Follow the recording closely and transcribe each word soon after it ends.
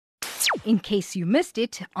in case you missed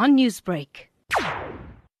it on Newsbreak.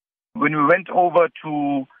 When we went over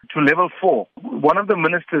to level 4, one of the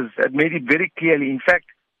ministers had made it very clearly, in fact,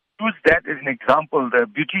 used that as an example, the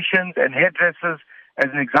beauticians and hairdressers as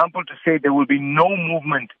an example to say there will be no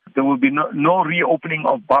movement, there will be no reopening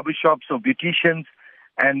of barbershops or beauticians,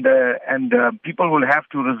 and people will have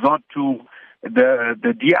to resort to the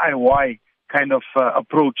DIY kind of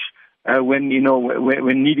approach when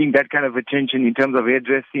needing that kind of attention in terms of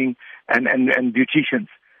hairdressing and beauticians.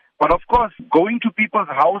 But of course, going to people's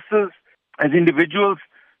houses as individuals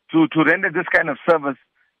to render this kind of service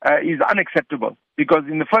is unacceptable, because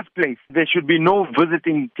in the first place, there should be no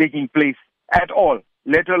visiting taking place at all,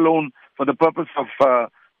 let alone for the purpose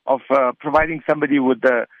of providing somebody with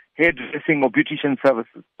the hairdressing or beautician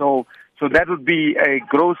services. So that would be a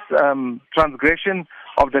gross transgression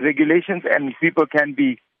of the regulations, and people can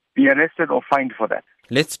be arrested or fined for that.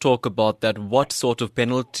 Let's talk about that. What sort of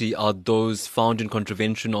penalty are those found in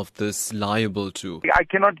contravention of this liable to? I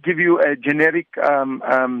cannot give you a generic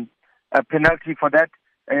a penalty for that.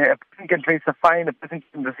 A person can face a fine, a person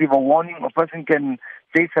can receive a warning, a person can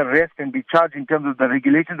face arrest and be charged in terms of the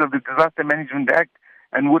regulations of the Disaster Management Act,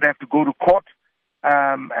 and would have to go to court,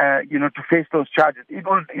 to face those charges. It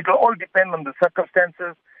will all depend on the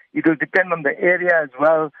circumstances. It will depend on the area as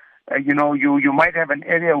well. You might have an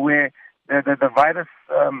area where the virus,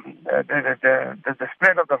 the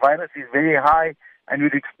spread of the virus is very high, and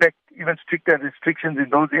we'd expect even stricter restrictions in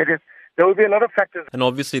those areas. There will be a lot of factors. And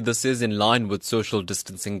obviously this is in line with social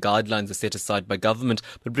distancing guidelines set aside by government.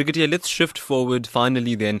 But Brigadier, let's shift forward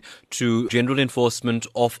finally then to general enforcement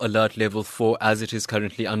of Alert Level 4 as it is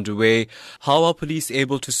currently underway. How are police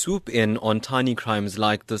able to swoop in on tiny crimes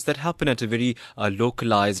like this that happen at a very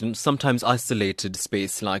localized and sometimes isolated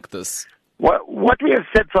space like this? What we have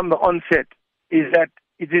said from the onset is that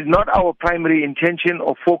it is not our primary intention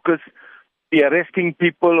or focus to be arresting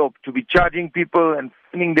people or to be charging people and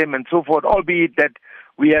fining them and so forth, albeit that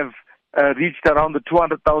we have reached around the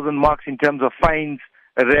 200,000 marks in terms of fines,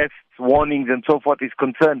 arrests, warnings and so forth is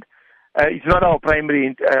concerned. It's not our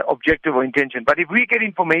primary objective or intention. But if we get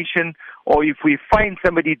information, or if we find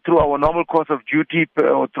somebody through our normal course of duty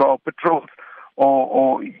or through our patrols,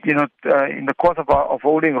 or in the course of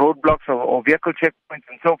holding roadblocks or vehicle checkpoints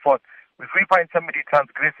and so forth, if we find somebody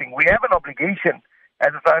transgressing, we have an obligation as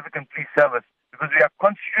a South African Police Service, because we are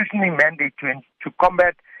constitutionally mandated to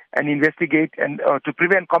combat and investigate and to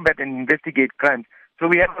prevent, combat and investigate crimes. So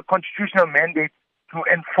we have a constitutional mandate to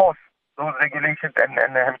enforce those regulations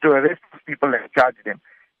and have to arrest those people and charge them.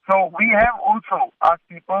 So we have also asked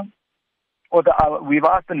people, we've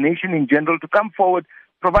asked the nation in general to come forward,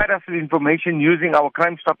 provide us with information using our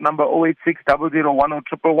Crime Stop number 086 0010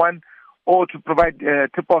 111, or to provide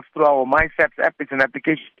tip-offs through our MySAPS app. It's an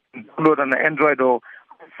application you can download on an Android or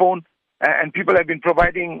phone. And people have been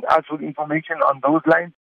providing us with information on those lines.